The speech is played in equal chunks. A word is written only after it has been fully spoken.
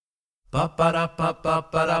Anyway,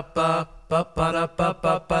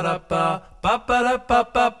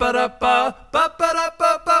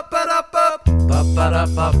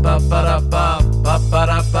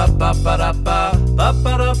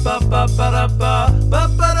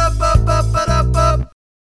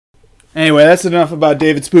 that's enough about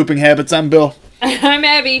David's pooping habits. I'm Bill. I'm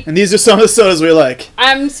Abby. And these are some of the sodas we like.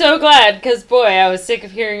 I'm so glad, because boy, I was sick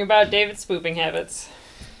of hearing about David's pooping habits.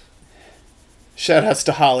 Shoutouts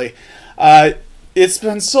to Holly. It's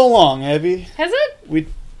been so long, Abby. Has it? We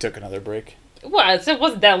took another break. Well, it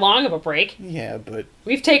wasn't that long of a break. Yeah, but...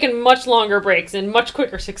 We've taken much longer breaks in much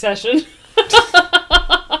quicker succession.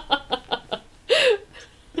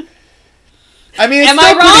 I mean, it's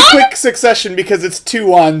still pretty quick succession because it's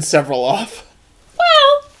 2 on, several off.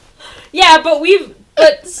 Well, yeah, but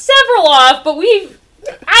several off, but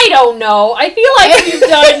I don't know. I feel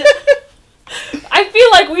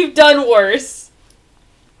like we've done worse.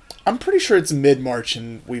 I'm pretty sure it's mid-March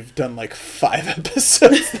and we've done like 5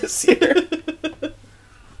 episodes this year.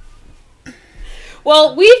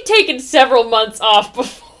 Well, we've taken several months off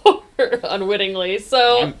before, unwittingly,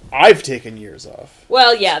 so... I've taken years off.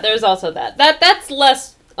 Well, yeah, there's also that. That's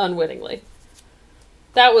less unwittingly.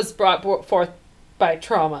 That was brought forth by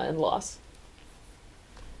trauma and loss.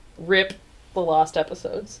 Rip the lost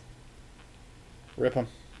episodes. Rip them.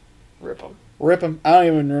 Rip them. Rip them. I don't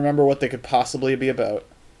even remember what they could possibly be about.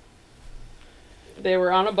 They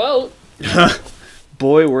were on a boat.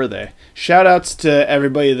 Boy, were they. Shoutouts to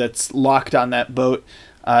everybody that's locked on that boat.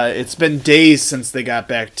 It's been days since they got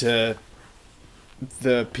back to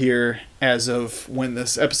the pier as of when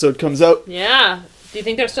this episode comes out. Yeah. Do you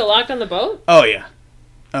think they're still locked on the boat? Oh, yeah.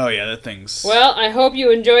 Oh, yeah, that thing's... Well, I hope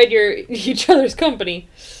you enjoyed each other's company.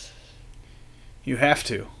 You have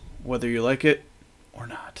to, whether you like it or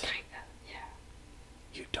not. Kinda, yeah.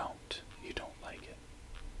 You don't like it.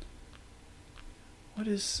 What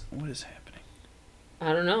is happening?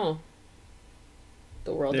 I don't know.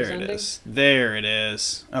 The world is ending. There it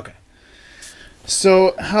is. Okay.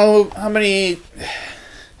 So, how many...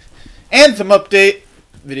 Anthem update.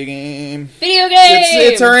 Video game.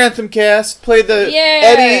 It's our Anthem cast. Play the...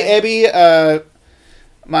 Abby,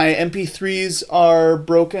 my MP3s are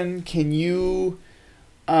broken. Can you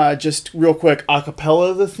just real quick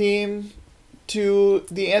acapella the theme to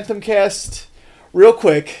the Anthem cast? Real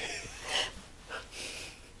quick.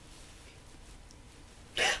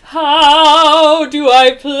 How do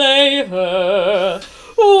I play her?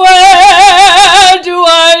 Where do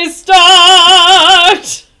I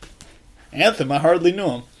start? Anthem, I hardly knew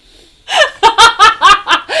him.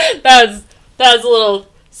 That was a little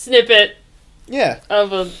snippet. Yeah.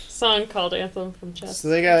 Of a song called Anthem from Chess. So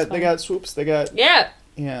they got swoops. They got yeah.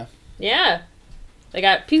 They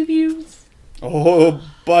got pew pews. Oh,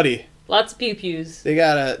 buddy. Lots of pew pews. They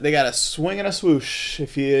got a swing and a swoosh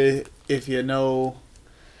if you know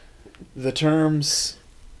the terms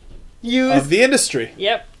of the industry.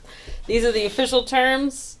 Yep. These are the official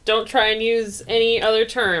terms. Don't try and use any other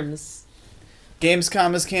terms.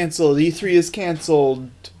 Gamescom is canceled. E3 is canceled.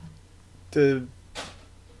 The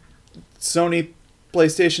Sony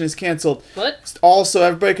PlayStation is canceled. What? Also,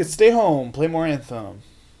 everybody could stay home, play more Anthem.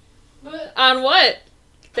 What? On what?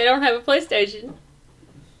 They don't have a PlayStation.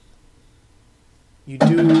 You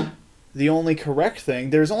do the only correct thing.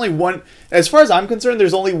 There's only one... As far as I'm concerned,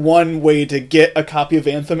 there's only one way to get a copy of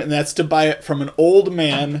Anthem, and that's to buy it from an old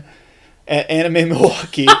man at Anime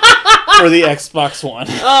Milwaukee for the Xbox One.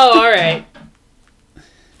 Oh, alright.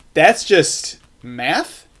 That's just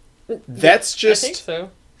math? That's just... I think so.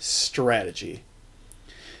 Strategy.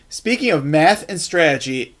 Speaking of math and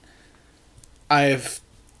strategy, I've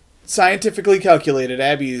scientifically calculated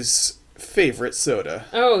Abby's favorite soda.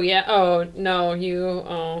 Oh, yeah. Oh, no.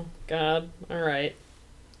 Oh, God. All right.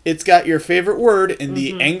 It's got your favorite word in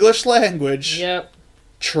the English language. Yep.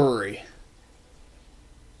 Churri.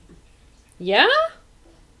 Yeah?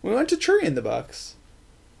 We went to Churri in the Box.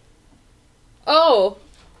 Oh.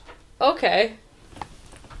 Okay.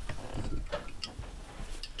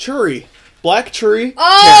 Churri. Black churri.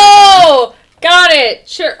 Oh! Got it!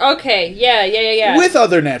 Sure. Okay. Yeah. With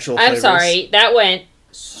other natural flavors. I'm sorry. That went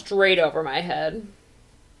straight over my head.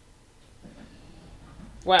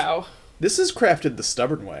 Wow. This is crafted the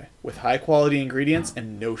stubborn way, with high-quality ingredients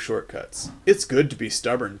and no shortcuts. It's good to be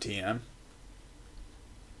stubborn, TM.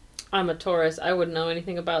 I'm a Taurus. I wouldn't know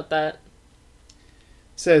anything about that.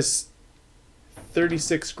 Says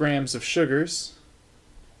 36 grams of sugars.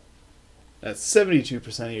 That's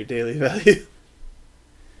 72% of your daily value.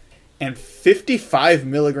 And 55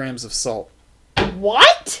 milligrams of salt.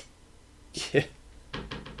 What? Yeah.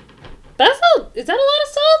 Is that a lot of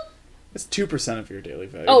salt? It's 2% of your daily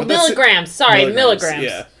value. Oh, milligrams. Sorry, milligrams.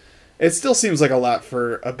 Yeah. It still seems like a lot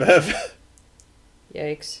for a bev.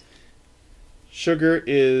 Yikes. Sugar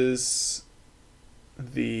is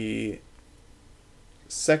the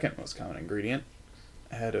second most common ingredient,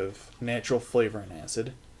 ahead of natural flavor and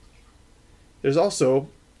acid. There's also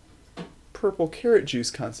purple carrot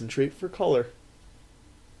juice concentrate for color.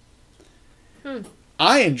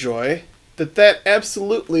 I enjoy that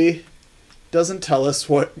absolutely doesn't tell us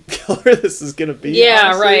what color this is going to be. Yeah,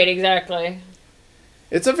 honestly. right, exactly.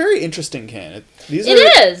 It's a very interesting can. It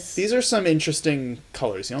is. These are some interesting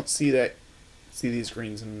colors. You don't see these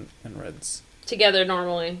greens and reds together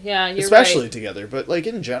normally. Yeah, you're especially right. together, but like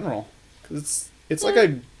in general, 'cause it's like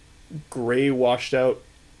a gray washed out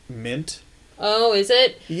mint. Oh, is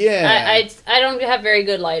it? Yeah. I don't have very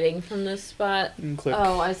good lighting from this spot. Click.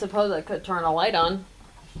 Oh, I suppose I could turn a light on.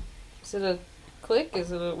 Is it a click?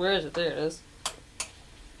 Where is it? There it is.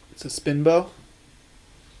 It's a spin bow.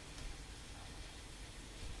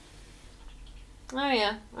 Oh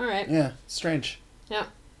yeah. All right. Yeah, strange. Yeah.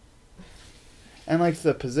 And like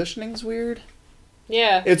the positioning's weird.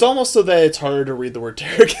 Yeah. It's almost so that it's harder to read the word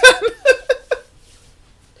tarragon.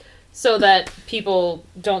 So that people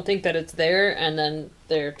don't think that it's there, and then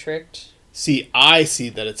they're tricked. See, I see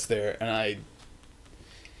that it's there, and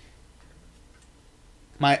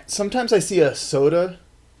sometimes I see a soda,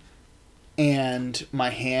 and my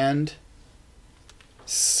hand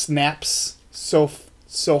snaps so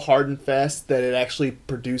hard and fast that it actually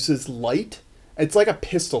produces light. It's like a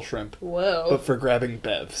pistol shrimp. Whoa. But for grabbing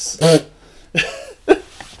bevs.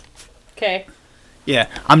 Okay. Yeah,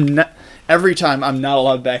 every time I'm not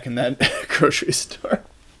allowed back in that grocery store.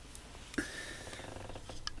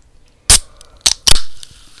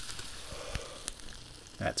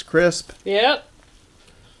 That's crisp. Yep.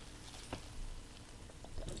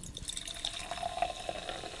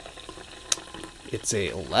 It's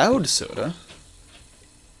a loud soda.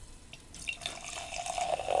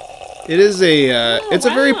 It is it's a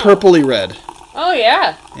very purpley red. Oh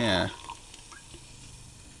yeah. Yeah.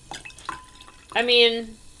 I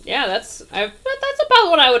mean, yeah, that's about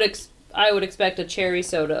what I would expect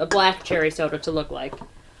a black cherry soda to look like.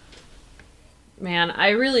 Man, I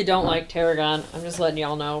really don't like tarragon. I'm just letting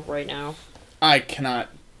y'all know right now. I cannot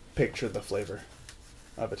picture the flavor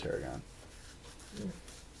of a tarragon. It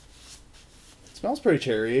smells pretty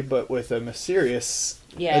cherry, but with a mysterious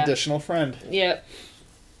additional friend. Yep.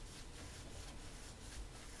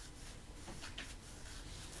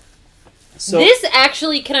 So, this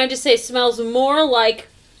actually, can I just say, smells more like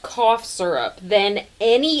cough syrup than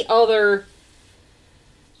any other...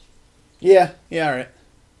 Yeah, alright.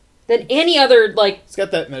 Than any other, like... It's got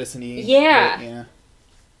that medicine-y. Yeah. Yeah.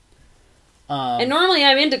 And normally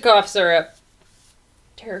I'm into cough syrup.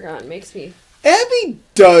 Tarragon makes me... Abby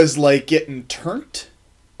does like getting turnt.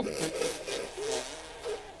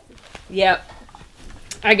 Yep.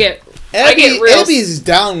 I get real... Abby's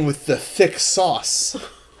down with the thick sauce.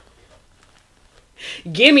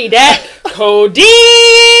 Gimme that codeine!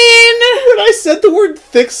 When I said the word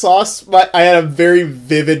thick sauce, I had a very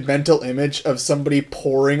vivid mental image of somebody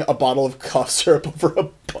pouring a bottle of cough syrup over a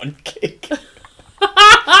bundt cake.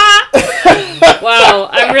 Wow,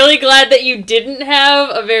 I'm really glad that you didn't have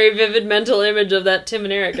a very vivid mental image of that Tim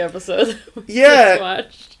and Eric episode we just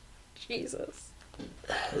watched. Jesus.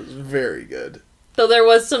 It was very good. Though there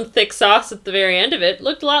was some thick sauce at the very end of it. It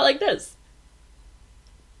looked a lot like this.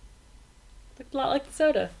 Looked a lot like the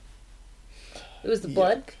soda. It was the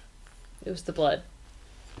blood. It was the blood.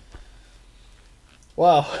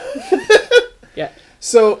 Wow. Yeah.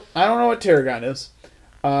 So, I don't know what tarragon is.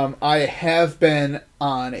 I have been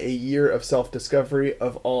on a year of self-discovery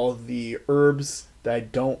of all the herbs that I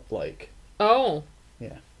don't like. Oh.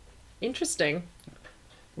 Yeah. Interesting.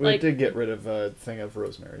 We did get rid of a thing of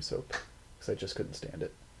rosemary soap, because I just couldn't stand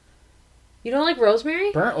it. You don't like rosemary?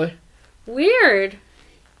 Apparently. Weird.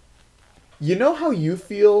 You know how you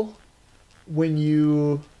feel when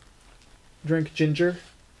you drink ginger?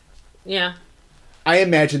 Yeah. I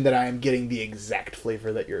imagine that I am getting the exact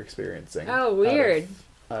flavor that you're experiencing. Oh, weird.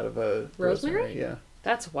 Out of a rosemary? Yeah.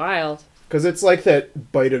 That's wild. Because it's like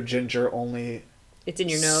that bite of ginger, only... It's in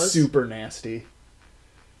your nose? Super nasty.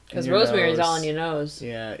 Because rosemary's all in your nose.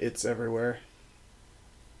 Yeah, it's everywhere.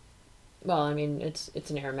 Well, I mean, it's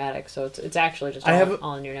an aromatic, so it's actually just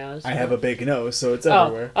all in your nose. I have a big nose, so it's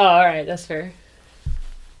everywhere. Oh, alright, that's fair.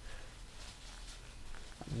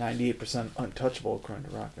 98% untouchable according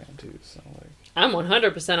to Rock Band, too, so like... I'm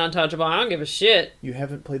 100% untouchable. I don't give a shit. You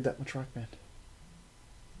haven't played that much Rock Band.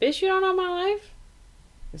 Bitch, you don't know my life?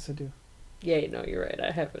 Yes, I do. Yeah, no, you're right.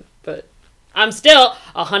 I haven't, but... I'm still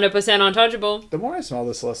 100% untouchable. The more I smell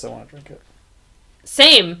this, the less I want to drink it.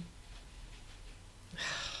 Same.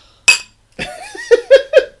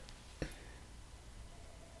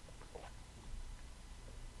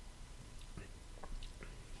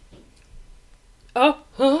 Oh,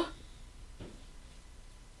 huh?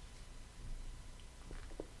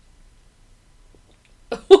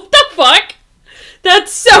 What the fuck?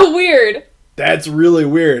 That's so weird. That's really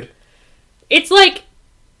weird. It's like...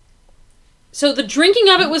 So the drinking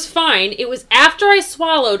of it was fine. It was after I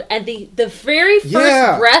swallowed, and the very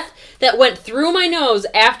first breath that went through my nose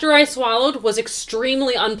after I swallowed was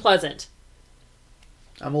extremely unpleasant.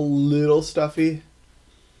 I'm a little stuffy,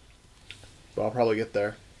 but I'll probably get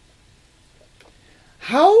there.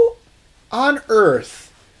 How on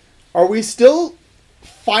earth are we still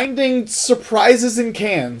finding surprises in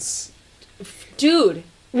cans? Dude.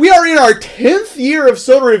 We are in our 10th year of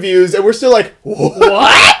soda reviews, and we're still like,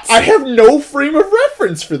 what? I have no frame of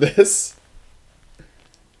reference for this.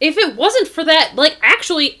 If it wasn't for that, like,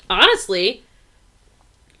 actually, honestly,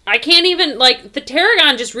 I can't even, like, the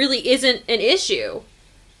Tarragon just really isn't an issue.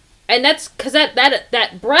 And that's because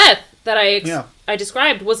that breath that I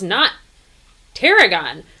described was not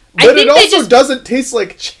Tarragon. But it also doesn't taste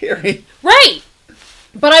like cherry. Right.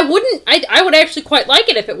 But I would actually quite like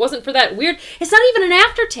it if it wasn't for that weird... It's not even an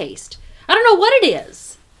aftertaste. I don't know what it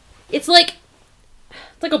is. It's like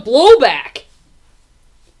a blowback.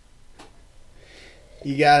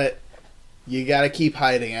 You gotta keep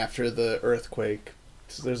hiding after the earthquake.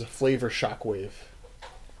 So there's a flavor shockwave.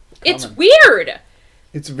 It's weird.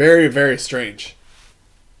 It's very, very strange.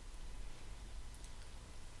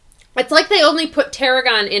 It's like they only put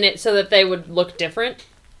Tarragon in it so that they would look different.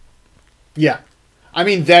 Yeah. I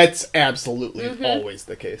mean, that's absolutely always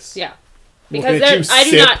the case. Yeah. Because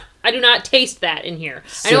I do not taste that in here.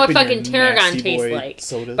 I know what fucking Tarragon tastes like,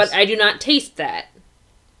 sodas. But I do not taste that.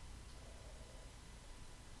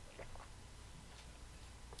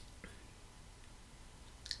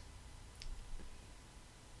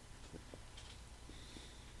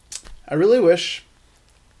 I really wish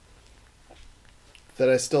that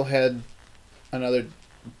I still had another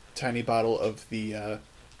tiny bottle of the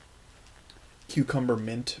cucumber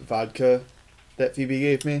mint vodka that Phoebe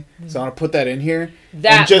gave me. So I want to put that in here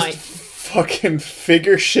and just fucking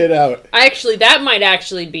figure shit out. That might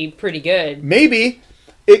actually be pretty good. Maybe.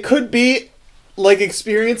 It could be like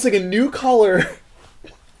experiencing a new color.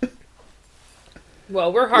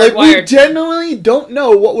 Well, we're hardwired. Like, we genuinely don't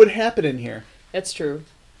know what would happen in here. That's true.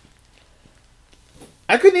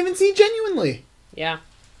 I couldn't even see genuinely. Yeah.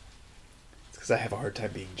 It's because I have a hard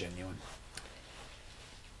time being genuine.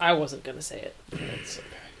 I wasn't going to say it. It's okay.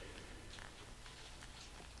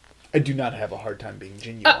 I do not have a hard time being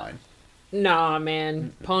genuine. Nah,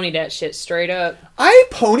 man. Pony that shit straight up. I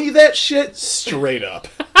pony that shit straight up.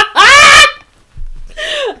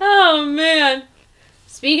 Oh, man.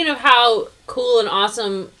 Speaking of how cool and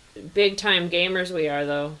awesome big-time gamers we are,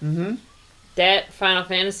 though. Mm-hmm. That Final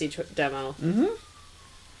Fantasy demo. Mm-hmm.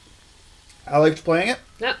 I liked playing it.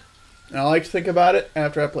 Yep. And I liked to think about it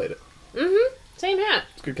after I played it. Mm-hmm. Same hat.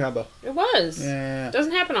 It's a good combo. It was. Yeah.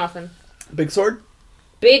 Doesn't happen often. Big sword?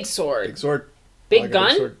 Big sword. Big sword. Big gun?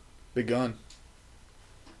 Big sword. Big gun.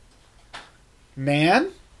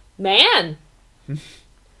 Man? Man.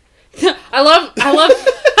 I love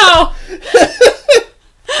how...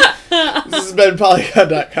 This has been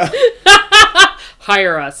Polygon.com.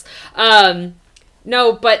 Hire us.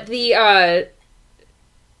 No, but the...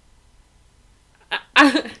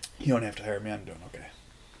 You don't have to hire me. I'm doing okay.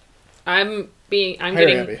 I'm hire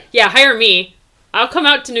getting... Abby. Yeah, hire me. I'll come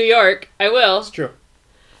out to New York. I will. It's true.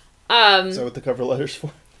 Is that what the cover letter's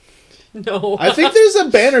for? No. I think there's a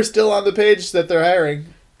banner still on the page that they're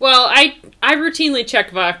hiring. Well, I routinely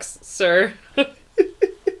check Vox, sir.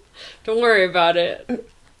 Don't worry about it.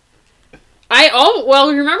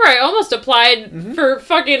 Remember I almost applied for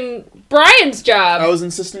fucking Brian's job. I was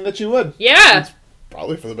insisting that you would. Yeah. It's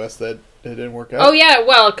probably for the best that it didn't work out. Oh yeah,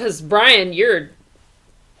 well, because Brian, you're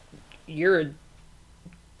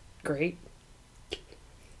great.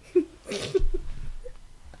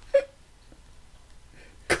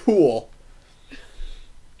 Cool.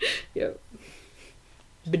 Yep.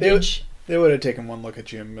 They would have taken one look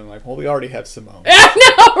at you and been like, well, we already have Simone.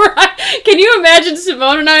 I know, right? Can you imagine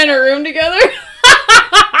Simone and I in a room together?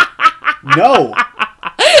 No.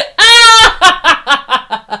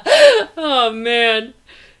 Oh, man.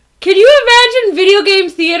 Can you imagine video game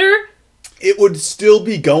theater? It would still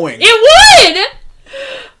be going. It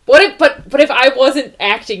would! But if I wasn't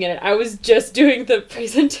acting in it, I was just doing the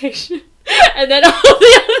presentation. And then all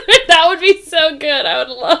the other... That would be so good. I would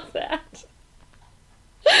love that.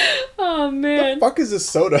 Oh, man. The fuck is this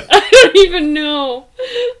soda? I don't even know.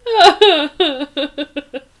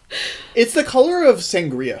 It's the color of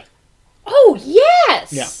sangria. Oh,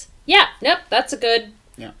 yes! Yeah. Yeah, yep, that's a good...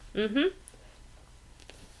 Yeah. Mm-hmm.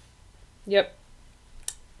 Yep.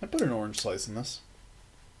 I put an orange slice in this.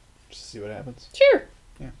 Just to see what happens. Sure.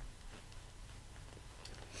 Yeah.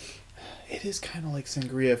 It is kind of like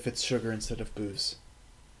sangria if it's sugar instead of booze.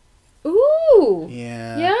 Ooh.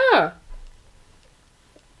 Yeah. Yeah.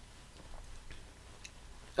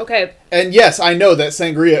 Okay. And yes, I know that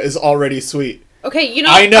sangria is already sweet. Okay, you know.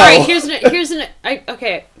 I know. All right,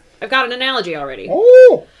 okay, I've got an analogy already.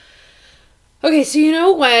 Oh. Okay, so you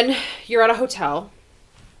know when you're at a hotel,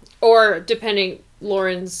 or depending,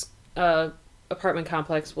 Lauren's apartment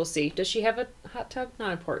complex, we'll see. Does she have a hot tub?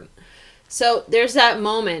 Not important. So there's that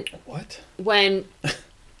moment. What? When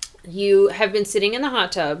you have been sitting in the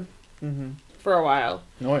hot tub for a while.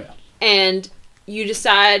 Oh yeah. And you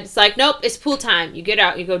decide, it's like, nope, it's pool time. You get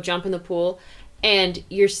out, you go jump in the pool, and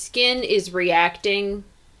your skin is reacting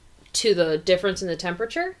to the difference in the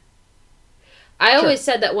temperature. I always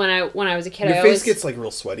said that when I was a kid. Your face gets like real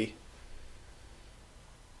sweaty.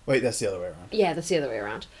 Wait, that's the other way around. Yeah, that's the other way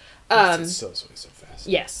around. It's so sweaty so fast.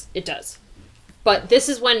 Yes, it does. But this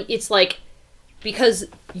is when it's like, because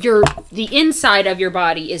the inside of your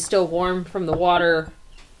body is still warm from the water.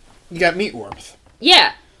 You got meat warmth.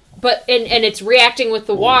 Yeah. But and it's reacting with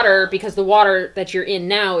the water because the water that you're in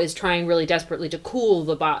now is trying really desperately to cool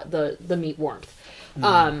the meat warmth.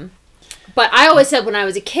 But I always said when I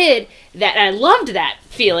was a kid that I loved that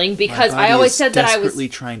feeling because I always said that I was desperately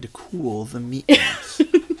trying to cool the meat warmth.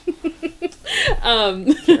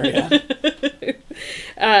 Carry on.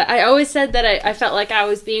 I always said that I felt like I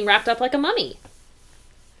was being wrapped up like a mummy,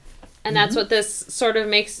 and that's what this sort of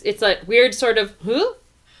makes. It's a weird sort of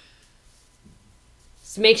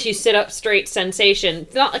makes you sit up straight sensation.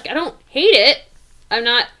 It's not like I don't hate it. I'm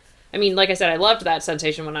not. I mean, like I said, I loved that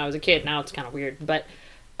sensation when I was a kid. Now it's kind of weird, but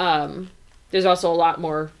there's also a lot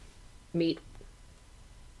more meat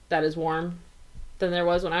that is warm than there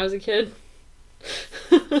was when I was a kid.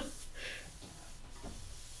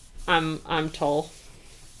 I'm tall,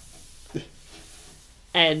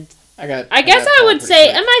 and I guess I would say,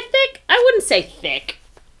 thick. Am I thick? I wouldn't say thick.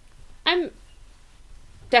 I'm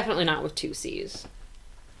definitely not with 2 C's.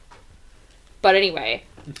 But anyway,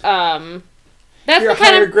 that's you're the kind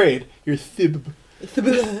higher of grade. You're thib.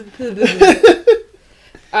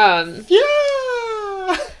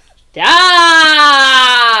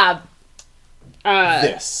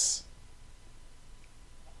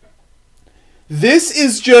 This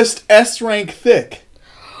is just S rank thick.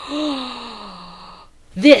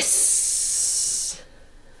 This.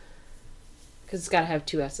 Because it's got to have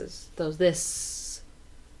 2 S's. This.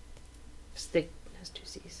 It's thick has 2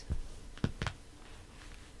 C's.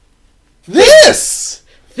 This!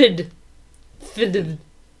 Thid.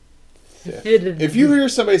 If you hear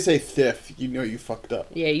somebody say thiff, you know you fucked up.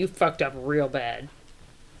 Yeah, you fucked up real bad.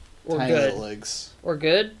 Or Tiny good. Little legs. Or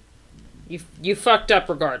good? You fucked up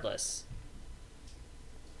regardless.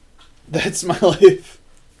 That's my life.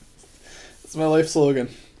 That's my life slogan.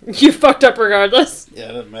 You fucked up regardless? Yeah,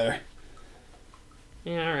 it doesn't matter.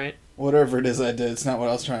 Yeah, alright. Whatever it is I did, it's not what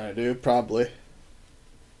I was trying to do, probably.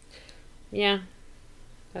 Yeah.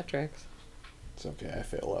 That tracks. It's okay, I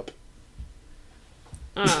fail up.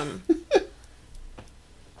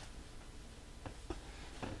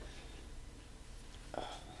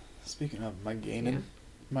 Speaking of, am I gaining? Yeah.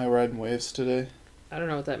 Am I riding waves today? I don't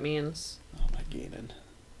know what that means. Oh, am I gaining?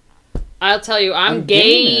 I'll tell you, I'm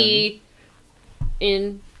gay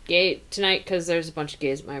tonight because there's a bunch of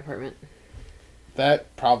gays at my apartment.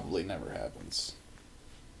 That probably never happens.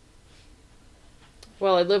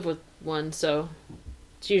 Well, I live with one, so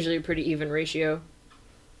it's usually a pretty even ratio.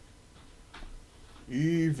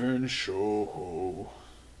 Even show.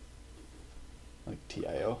 Like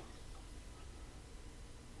TIO.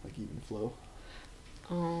 Like even flow.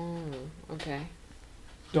 Oh, okay.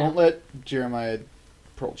 Don't let Jeremiah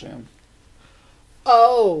Pearl Jam.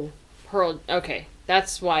 Oh, Pearl. Okay,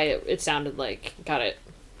 that's why it sounded like. Got it.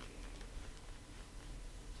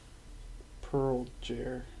 Pearl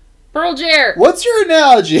Jer. Pearl Jer. What's your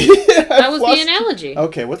analogy? That was the analogy.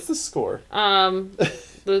 Okay, what's the score?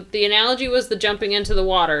 The analogy was the jumping into the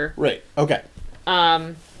water. Right. Okay.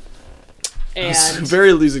 And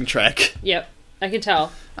very losing track. Yep, I can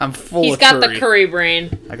tell. I'm full. He's of got curry. the curry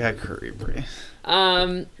brain. I got curry brain.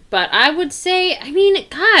 But I would say, I mean,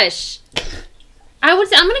 gosh, I'm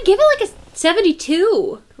gonna give it like a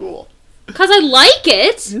 72. Cool. Because I like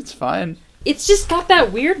it. It's fine. It's just got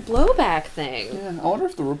that weird blowback thing. Yeah, I wonder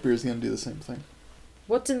if the root beer is gonna do the same thing.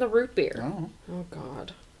 What's in the root beer? Oh. Oh,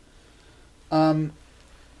 God.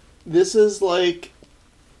 This is like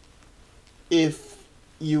if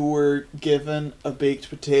you were given a baked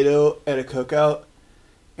potato at a cookout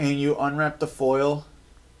and you unwrap the foil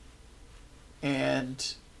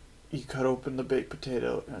and you cut open the baked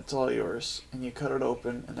potato and it's all yours, and you cut it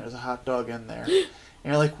open and there's a hot dog in there.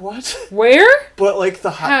 And you're like, what? Where? But, like, the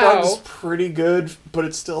hot dog's pretty good, but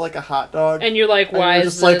it's still, like, a hot dog. And you're like, why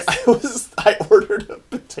is this? Like, I ordered a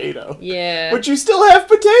potato. Yeah. But you still have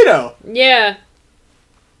potato. Yeah.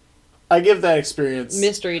 I give that experience...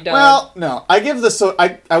 Mystery dog. Well, no. I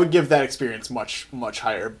would give that experience much, much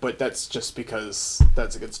higher, but that's just because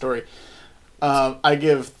that's a good story. I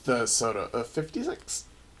give the soda a 56.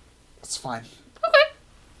 It's fine. Okay.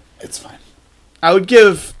 It's fine. I would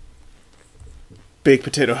give... baked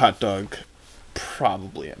potato hot dog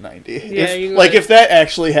probably at 90. Yeah, if that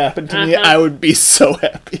actually happened to me, I would be so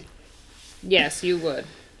happy. Yes, you would.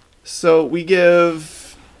 So we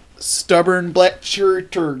give Stubborn Black Cherry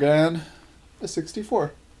Turgan a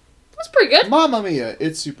 64. That's pretty good. Mamma Mia,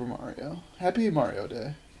 it's Super Mario. Happy Mario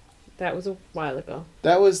Day. That was a while ago.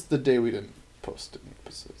 That was the day we didn't post any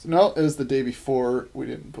episodes. No, it was the day before we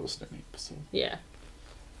didn't post any episodes. Yeah.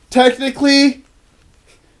 Technically...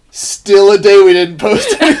 still a day we didn't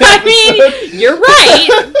post any episode. I mean, you're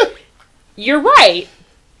right. You're right.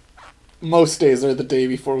 Most days are the day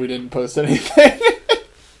before we didn't post anything.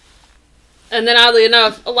 And then, oddly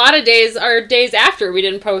enough, a lot of days are days after we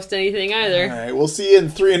didn't post anything either. Alright, we'll see you in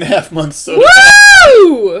 3.5 months. So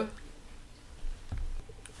Woo!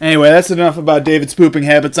 Anyway, that's enough about David's pooping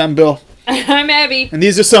habits. I'm Bill. I'm Abby. And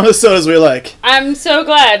these are some of the sodas we like. I'm so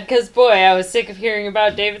glad, because, boy, I was sick of hearing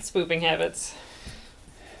about David's pooping habits.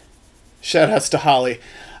 Shoutouts to Holly.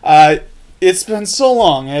 It's been so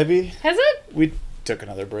long, Abby. Has it? We took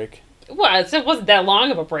another break. Well, it wasn't that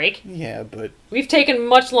long of a break. Yeah, but... we've taken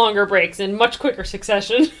much longer breaks in much quicker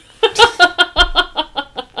succession.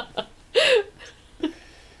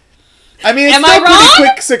 I mean, it's still pretty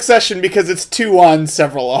quick succession because it's 2 on,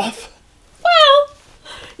 several off. Well,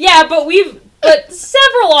 yeah, but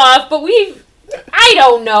several off, but I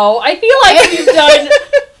don't know. I feel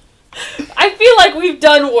like we've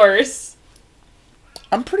done worse.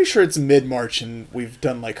 I'm pretty sure it's mid-March and we've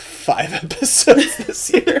done like 5 episodes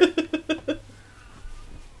this year.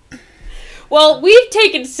 Well, we've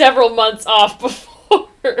taken several months off before,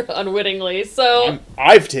 unwittingly, so...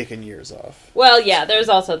 I've taken years off. Well, yeah, there's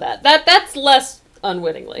also that. That's less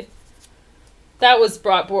unwittingly. That was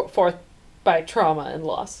brought forth by trauma and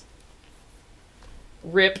loss.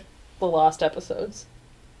 Rip the lost episodes.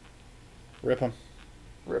 Rip them.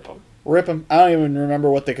 Rip them. Rip them. I don't even remember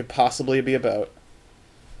what they could possibly be about.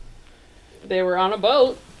 They were on a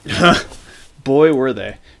boat. Boy, were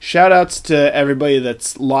they. Shoutouts to everybody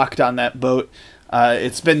that's locked on that boat.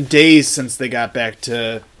 It's been days since they got back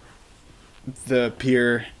to the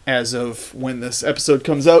pier as of when this episode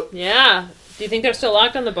comes out. Yeah. Do you think they're still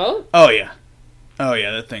locked on the boat? Oh, yeah. Oh, yeah,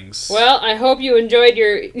 that thing's... Well, I hope you enjoyed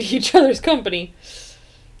each other's company.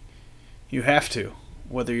 You have to,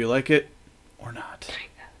 whether you like it or not.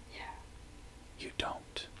 Kinda, yeah. You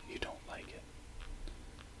don't like it.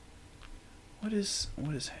 What is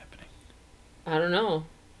happening? I don't know.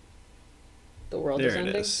 The world is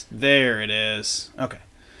ending. There it is. Okay.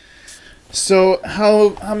 So,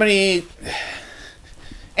 how many...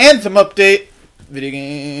 Anthem update. Video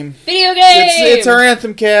game. It's our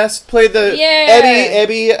Anthem cast. Play the... Yeah!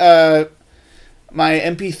 Abby, my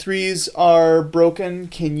MP3s are broken.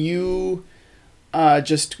 Can you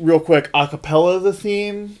just real quick acapella the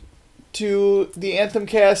theme to the Anthem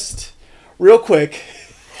cast? Real quick.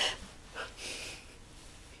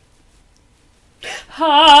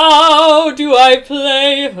 How do I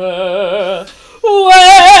play her?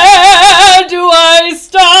 Where do I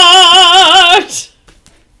start?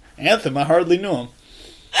 Anthem, I hardly knew him.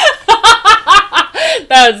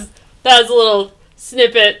 That was a little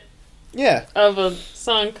snippet. Yeah. Of a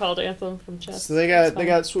song called Anthem from Chess. So they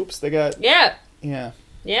got swoops. They got yeah. They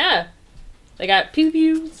got pew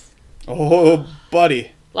pews. Oh,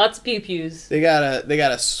 buddy. Lots of pew pews. They got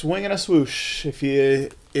a swing and a swoosh if you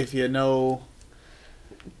know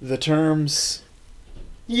the terms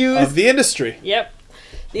of the industry. Yep.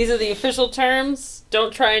 These are the official terms.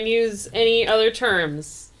 Don't try and use any other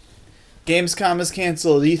terms. Gamescom is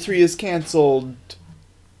canceled. E3 is canceled.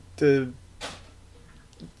 The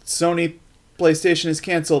Sony PlayStation is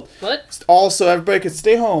canceled. What? Also, everybody could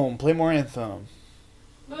stay home, play more Anthem.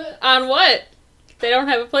 On what? They don't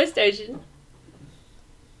have a PlayStation.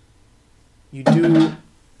 You do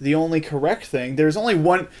the only correct thing. There's only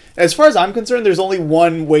one, as far as I'm concerned, there's only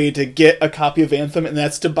one way to get a copy of Anthem, and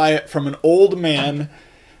that's to buy it from an old man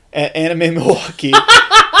at Anime Milwaukee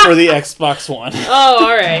for the Xbox One. Oh,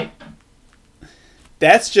 all right.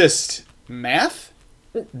 That's just math.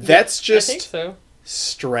 That's just I think so.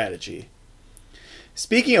 Strategy.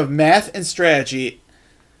 Speaking of math and strategy,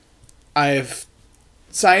 I've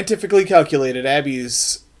scientifically calculated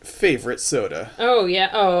Abby's favorite soda. Oh, yeah.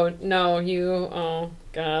 Oh, no, oh,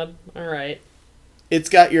 God. All right. It's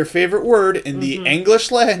got your favorite word in the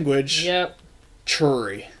English language. Yep.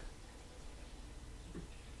 Churri.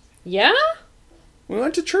 Yeah? We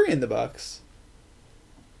went to Churri in the Box.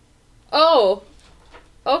 Oh.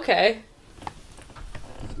 Okay.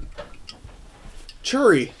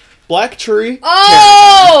 Churri. Black churri.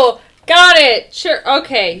 Oh! Got it! Sure.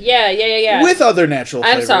 Okay. Yeah. With other natural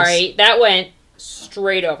flavors. I'm sorry. That went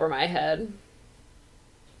straight over my head.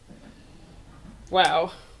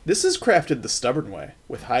 Wow. This is crafted the stubborn way,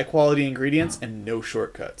 with high-quality ingredients and no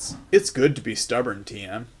shortcuts. It's good to be stubborn,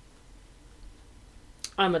 TM.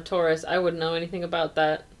 I'm a Taurus. I wouldn't know anything about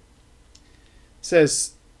that. It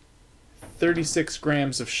says 36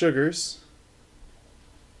 grams of sugars.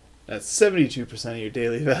 That's 72% of your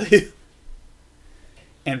daily value.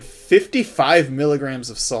 And 55 milligrams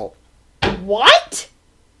of salt. What?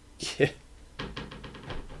 Yeah.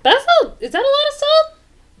 Is that a lot of salt?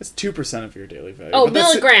 It's 2% of your daily value. Oh,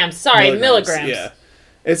 milligrams. Sorry, milligrams. Yeah.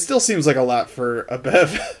 It still seems like a lot for a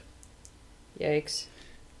bev. Yikes.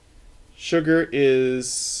 Sugar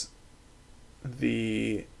is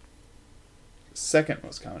the second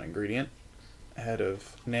most common ingredient, ahead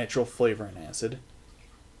of natural flavor and acid.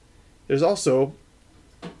 There's also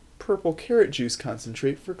purple carrot juice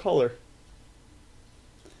concentrate for color.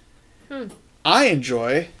 I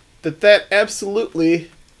enjoy that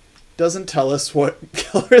absolutely doesn't tell us what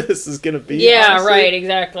color this is going to be. Yeah, honestly. right,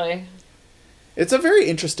 exactly. It's a very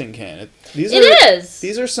interesting can. It is.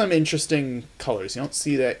 These are some interesting colors. You don't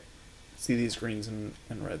see these greens and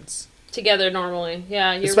reds together normally.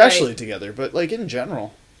 Yeah, you're especially right. together, but like in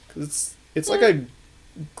general, 'cause it's like a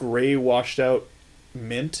gray washed out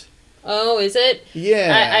mint. Oh, is it?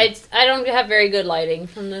 Yeah. I don't have very good lighting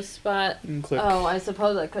from this spot. Click. Oh, I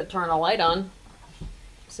suppose I could turn a light on.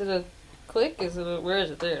 Is it a click? Where is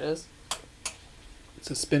it? There it is. It's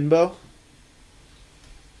a spin bow.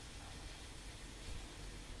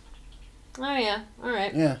 Oh yeah. All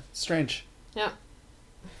right. Yeah, strange. Yeah.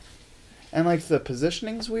 And like the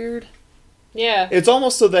positioning's weird. Yeah. It's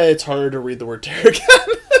almost so that it's harder to read the word tarragon.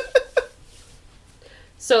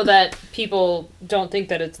 So that people don't think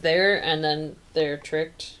that it's there, and then they're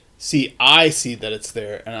tricked. See, I see that it's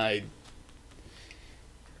there, and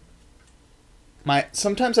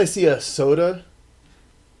sometimes I see a soda,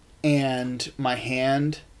 and my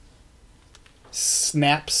hand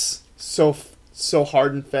snaps so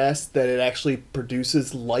hard and fast that it actually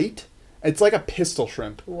produces light. It's like a pistol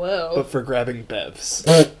shrimp. Whoa. But for grabbing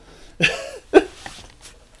bevs.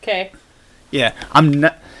 Okay. Yeah,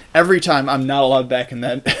 every time I'm not allowed back in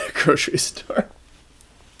that grocery store.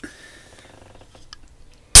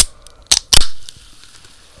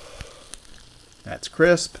 That's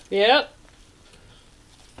crisp. Yep.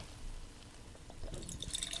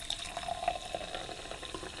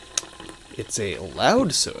 It's a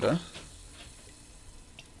loud soda.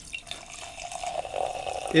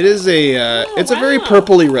 It is it's a very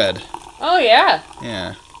purpley red. Oh yeah.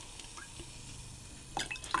 Yeah.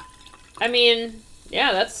 I mean,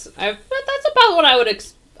 yeah, that's about what I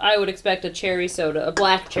would expect a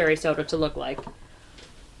black cherry soda to look like.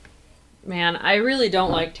 Man, I really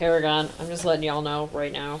don't like tarragon. I'm just letting y'all know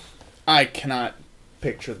right now. I cannot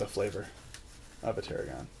picture the flavor of a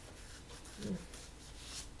tarragon.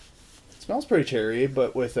 It smells pretty cherry,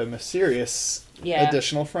 but with a mysterious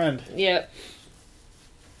additional friend. Yep.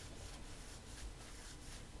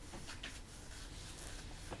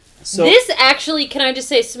 So, this actually, can I just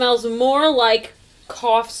say, smells more like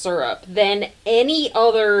cough syrup than any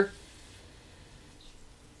other...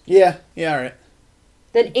 Yeah, alright.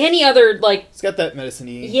 Than any other, like... It's got that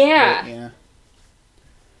medicine-y. Yeah. Yeah.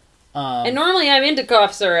 And normally I'm into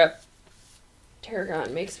cough syrup.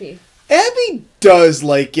 Tarragon makes me... Abby does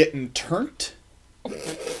like getting turnt.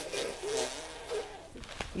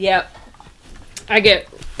 Yep. I get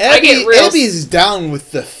real... Abby's down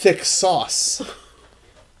with the thick sauce.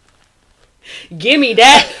 Gimme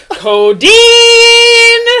that codeine!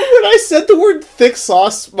 When I said the word thick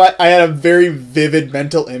sauce, I had a very vivid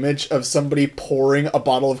mental image of somebody pouring a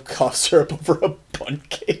bottle of cough syrup over a bundt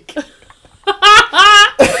cake.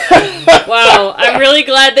 Wow, I'm really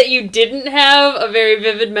glad that you didn't have a very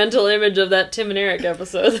vivid mental image of that Tim and Eric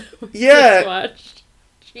episode that we just watched.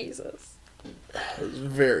 Jesus. It was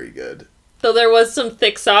very good. Though there was some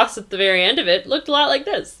thick sauce at the very end of it. Looked a lot like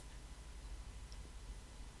this.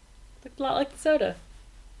 Looked a lot like the soda.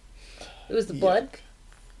 It was the blood. Yuck.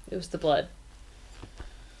 It was the blood.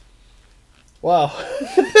 Wow.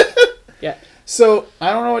 Yeah. So,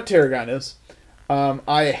 I don't know what tarragon is.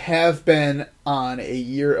 I have been on a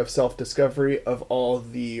year of self-discovery of all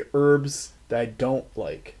the herbs that I don't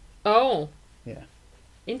like. Oh. Yeah.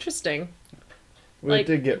 Interesting. We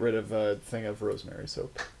did get rid of a thing of rosemary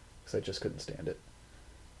soap. Because I just couldn't stand it.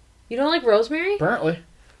 You don't like rosemary? Apparently.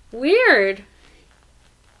 Weird.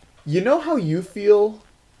 You know how you feel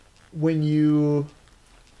when you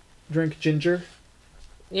drink ginger?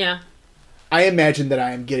 Yeah. I imagine that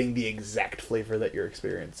I am getting the exact flavor that you're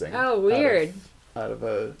experiencing. Oh, weird. Out of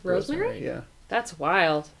a rosemary? Yeah. That's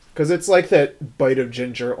wild. Because it's like that bite of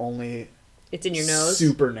ginger, only it's in your nose?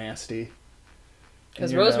 Super nasty.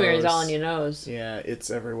 Because rosemary's all in your nose. Yeah, it's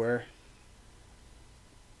everywhere.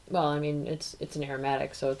 Well, I mean, it's an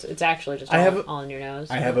aromatic, so it's actually just all in your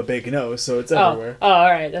nose. I have a big nose, so it's everywhere. Oh,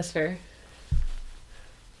 alright, that's fair.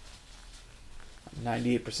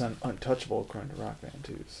 98% untouchable according to Rock Band,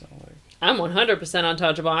 too, so like... I'm 100%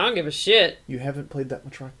 untouchable. I don't give a shit. You haven't played that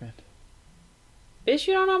much Rock Band. Bitch,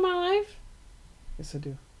 you don't know my life? Yes, I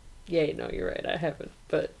do. Yeah, no, you're right. I haven't.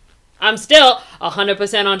 But I'm still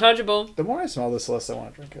 100% untouchable. The more I smell this, the less I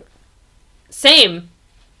want to drink it. Same.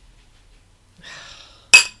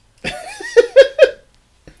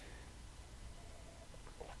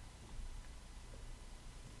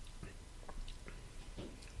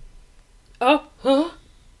 Oh, huh?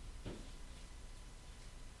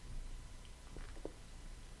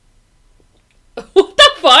 What the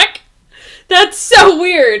fuck? That's so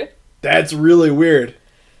weird. That's really weird.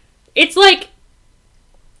 It's like...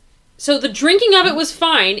 So the drinking of it was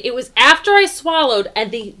fine. It was after I swallowed,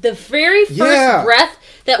 and the very first breath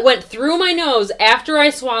that went through my nose after I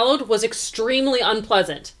swallowed was extremely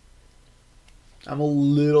unpleasant. I'm a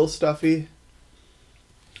little stuffy,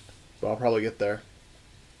 but I'll probably get there.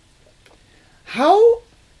 How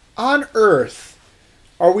on earth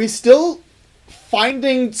are we still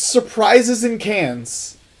finding surprises in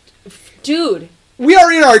cans? Dude. We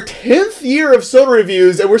are in our 10th year of soda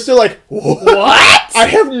reviews, and we're still like, what? I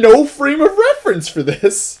have no frame of reference for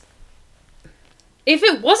this. If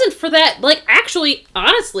it wasn't for that, like, actually,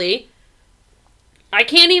 honestly, I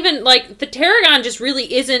can't even, like, the tarragon just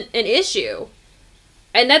really isn't an issue.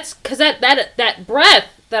 And that's because that breath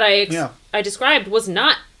that I described was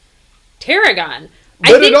not tarragon.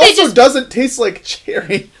 But it also doesn't taste like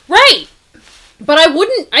cherry. Right. But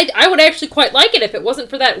I would actually quite like it if it wasn't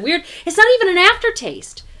for that weird... It's not even an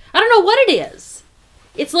aftertaste. I don't know what it is.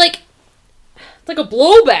 It's like a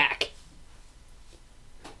blowback.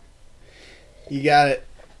 You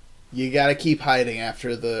gotta keep hiding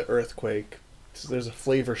after the earthquake. There's a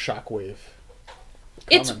flavor shockwave.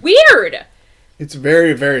 It's weird. It's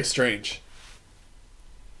very, very strange.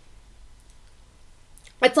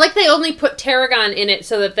 It's like they only put tarragon in it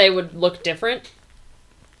so that they would look different.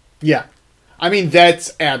 Yeah. I mean,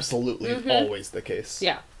 that's absolutely always the case.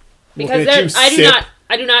 Yeah. Because I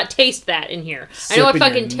do not taste that in here. I know what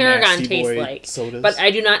fucking tarragon tastes like, sodas. But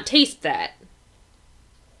I do not taste that.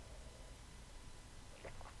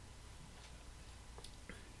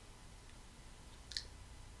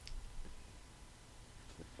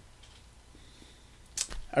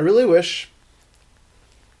 I really wish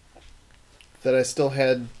that I still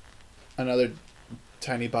had another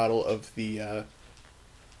tiny bottle of the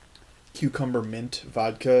cucumber mint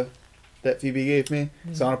vodka that Phoebe gave me.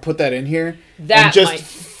 So I want to put that in here and just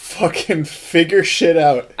fucking figure shit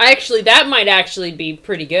out. That might actually be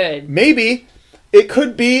pretty good. Maybe. It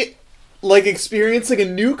could be like experiencing a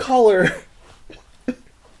new color.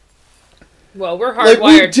 Well, we're hardwired.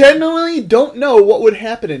 Like, we genuinely don't know what would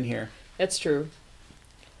happen in here. That's true.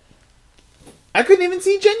 I couldn't even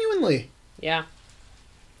see genuinely. Yeah.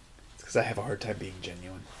 It's because I have a hard time being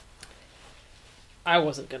genuine. I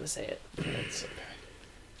wasn't going to say it. That's okay.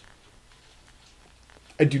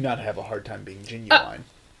 I do not have a hard time being genuine.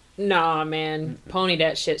 Nah, man. Pony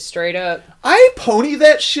that shit straight up. I pony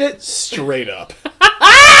that shit straight up.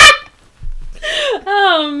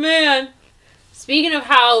 Oh, man. Speaking of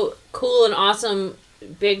how cool and awesome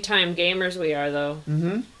big-time gamers we are, though.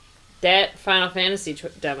 Mm-hmm. That Final Fantasy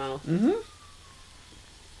demo. Mm-hmm.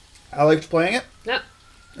 I liked playing it. Yep.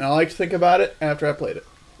 And I liked to think about it after I played it.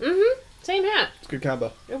 Mm-hmm. Same hat. It's a good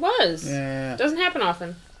combo. It was. Yeah. Doesn't happen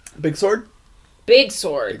often. Big sword? Big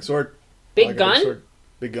sword. Big sword. Big gun? Big sword.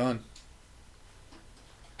 Big gun.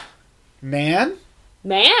 Man?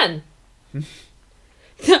 Man.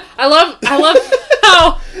 I love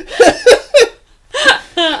how...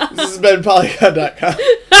 This has been Polygon.com.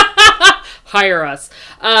 Hire us.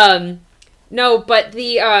 No, but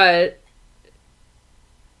the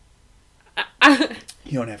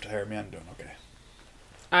you don't have to hire me. I'm doing okay.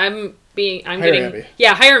 I'm hire getting Abby.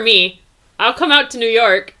 Yeah, hire me. I'll come out to New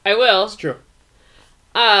York. I will. It's true.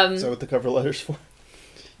 Is that what the cover letter's for?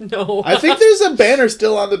 No. I think there's a banner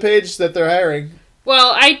still on the page that they're hiring.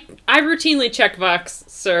 Well, I routinely check Vox,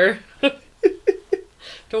 sir.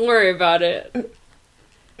 Don't worry about it.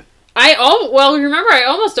 Remember I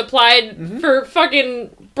almost applied for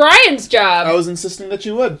fucking Brian's job. I was insisting that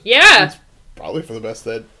you would. Yeah. It's probably for the best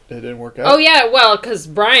that it didn't work out. Oh yeah, well, because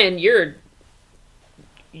Brian, you're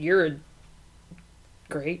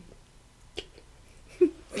great.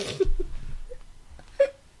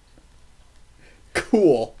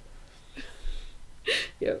 Cool.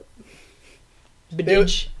 Yep.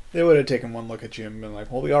 They would have taken one look at you and been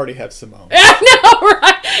like, well, we already have Simone. I know,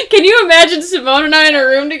 right? Can you imagine Simone and I in a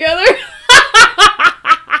room together?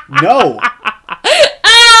 No.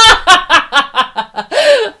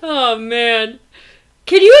 Oh, man.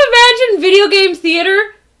 Can you imagine video game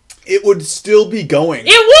theater? It would still be going.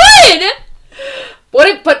 It would!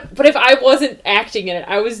 But if I wasn't acting in it,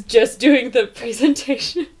 I was just doing the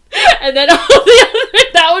presentation. And then all the other,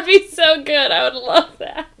 that would be so good. I would love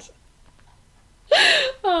that.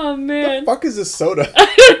 Oh, man. The fuck is this soda?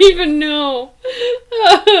 I don't even know.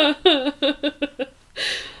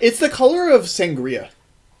 It's the color of sangria.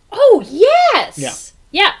 Oh, yes! Yeah.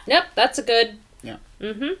 Yeah, yep, that's a good... Yeah.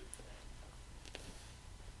 Mm-hmm.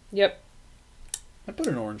 Yep. I put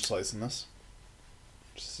an orange slice in this.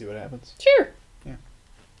 Just to see what happens. Sure. Yeah.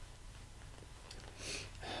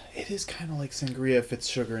 It is kind of like sangria if it's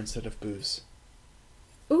sugar instead of booze.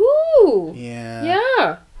 Ooh. Yeah.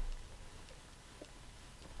 Yeah.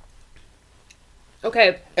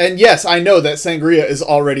 Okay. And yes, I know that sangria is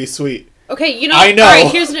already sweet. Okay, you know... I know.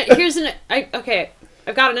 Alright, okay,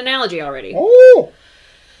 I've got an analogy already. Oh!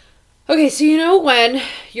 Okay, so you know when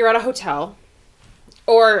you're at a hotel,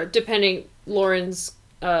 or depending, Lauren's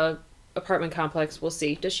apartment complex, we'll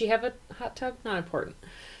see. Does she have a hot tub? Not important.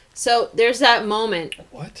 So there's that moment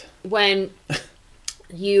What? when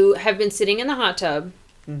you have been sitting in the hot tub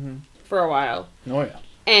for a while. Oh, yeah.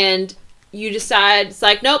 And you decide, it's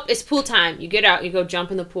like, nope, it's pool time. You get out, you go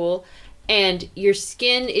jump in the pool, and your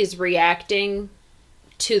skin is reacting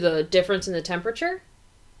to the difference in the temperature.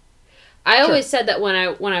 I always said that when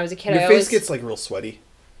I was a kid. Your face gets like real sweaty.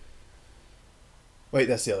 Wait,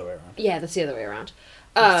 that's the other way around. Yeah, that's the other way around.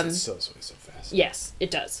 It's so sweaty so fast. Yes,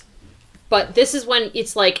 it does. But this is when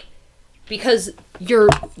it's like, because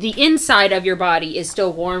the inside of your body is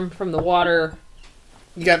still warm from the water.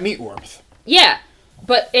 You got meat warmth. Yeah.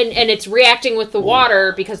 But and it's reacting with the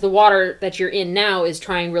water because the water that you're in now is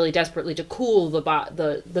trying really desperately to cool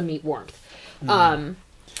the meat warmth.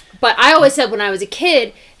 But I always said when I was a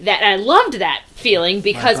kid that I loved that feeling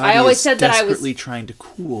because I always said that I was desperately trying to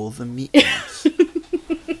cool the meat warmth.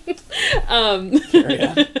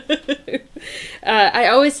 I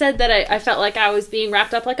always said that I felt like I was being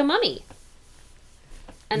wrapped up like a mummy,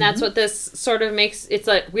 and that's what this sort of makes. It's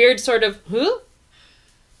like weird sort of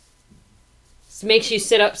makes you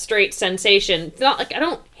sit up straight sensation. It's not like I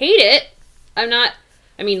don't hate it. I'm not.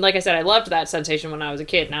 I mean, like I said, I loved that sensation when I was a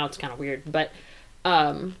kid. Now it's kind of weird, but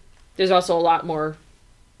there's also a lot more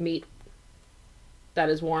meat that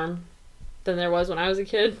is warm than there was when I was a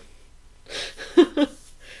kid.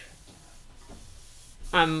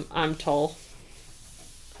 I'm tall,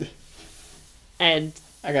 and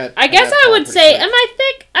I guess I would say, am I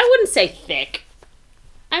thick? I wouldn't say thick.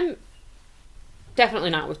 I'm definitely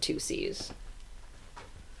not with 2 C's.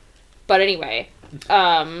 But anyway, that's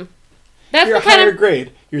You're the kind higher of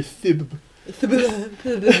grade. You're thib.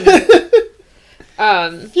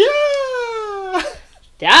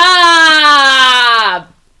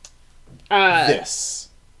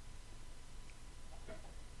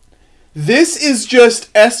 This is just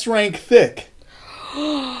S rank thick.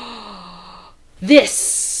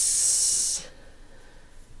 This.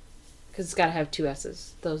 Because it's got to have 2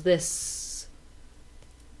 S's. This.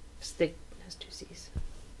 Thick has 2 C's.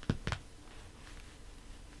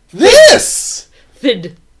 This!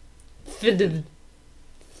 Thid.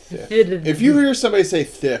 If you hear somebody say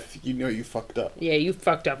thiff, you know you fucked up. Yeah, you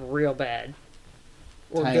fucked up real bad.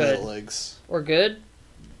 Or Tiny good. little legs. Or good.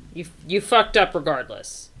 You fucked up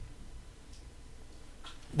regardless.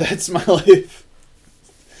 That's my life.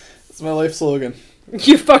 That's my life slogan.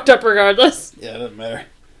 You fucked up regardless? Yeah, it doesn't matter.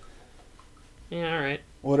 Yeah, alright.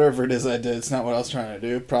 Whatever it is I did, it's not what I was trying to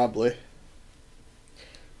do, probably.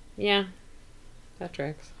 Yeah. That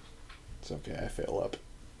tracks. It's okay, I fail up.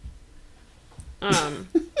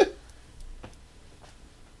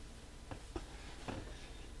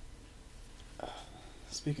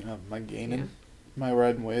 Speaking of, am I gaining? Yeah. Am I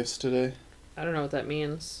riding waves today? I don't know what that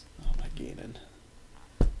means. Oh, am I gaining?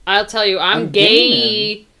 I'll tell you, I'm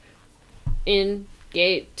gay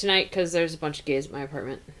tonight because there's a bunch of gays at my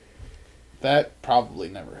apartment. That probably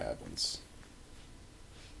never happens.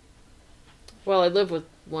 Well, I live with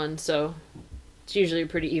one, so it's usually a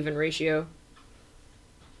pretty even ratio.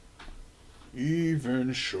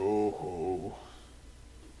 Even show.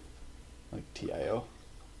 Like TIO.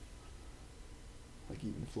 Like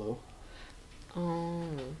even flow. Oh,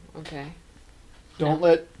 okay. Don't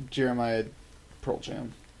let Jeremiah Pearl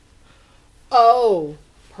Jam. Oh,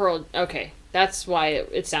 Pearl. Okay. That's why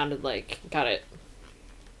it sounded like. Got it.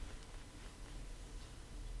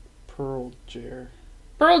 Pearl Jer.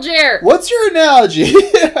 Pearl Jer! What's your analogy?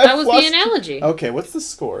 That was the analogy. Okay, what's the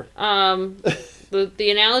score?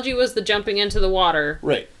 The analogy was the jumping into the water.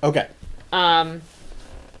 Right, okay. And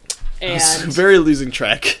very losing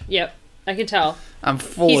track. Yep, I can tell. I'm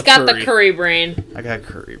full He's of got the curry brain. I got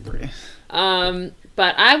curry brain.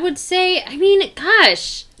 But I would say, I mean,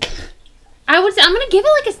 gosh. I'm going to give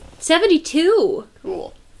it like a 72.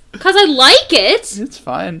 Cool. Because I like it. It's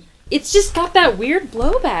fine. It's just got that weird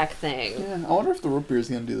blowback thing. Yeah, I wonder if the root beer is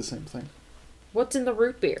going to do the same thing. What's in the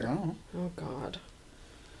root beer? I don't know. Oh,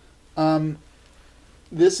 God.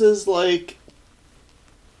 This is like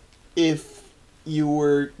if you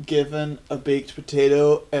were given a baked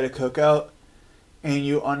potato at a cookout and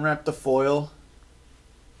you unwrap the foil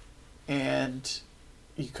and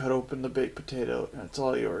you cut open the baked potato and it's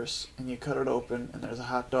all yours and you cut it open and there's a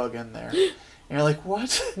hot dog in there. And you're like,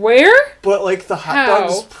 what? Where? But, like, the hot dog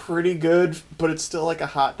is pretty good, but it's still, like, a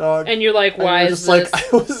hot dog. And you're like, why is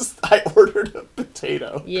this? I ordered a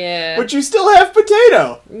potato. Yeah. But you still have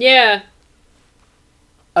potato. Yeah.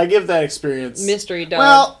 I give that experience... Mystery dog.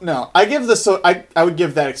 Well, no. I would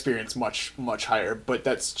give that experience much, much higher, but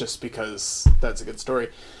that's just because that's a good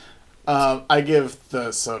story. I give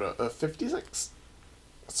the soda a 56.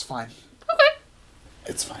 It's fine. Okay.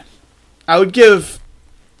 It's fine. I would give...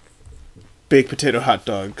 baked potato hot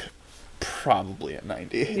dog probably at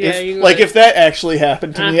 90. Yeah, if that actually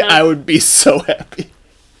happened to me, I would be so happy.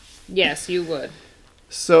 Yes, you would.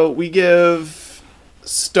 So we give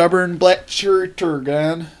Stubborn Black Cherry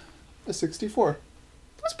Turgon a 64.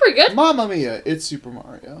 That's pretty good. Mamma mia, it's Super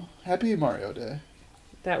Mario. Happy Mario Day.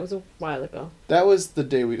 That was a while ago. That was the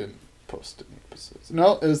day we didn't post any episodes.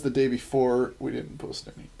 No, it was the day before we didn't post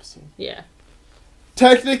any episodes. Yeah.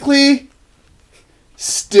 Technically...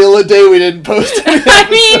 still a day we didn't post any episode. I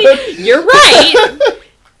mean, you're right.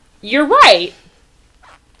 You're right.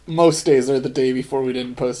 Most days are the day before we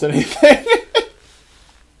didn't post anything.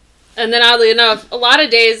 And then oddly enough, a lot of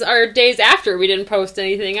days are days after we didn't post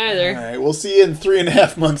anything either. Alright, we'll see you in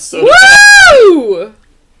 3.5 months. So Woo!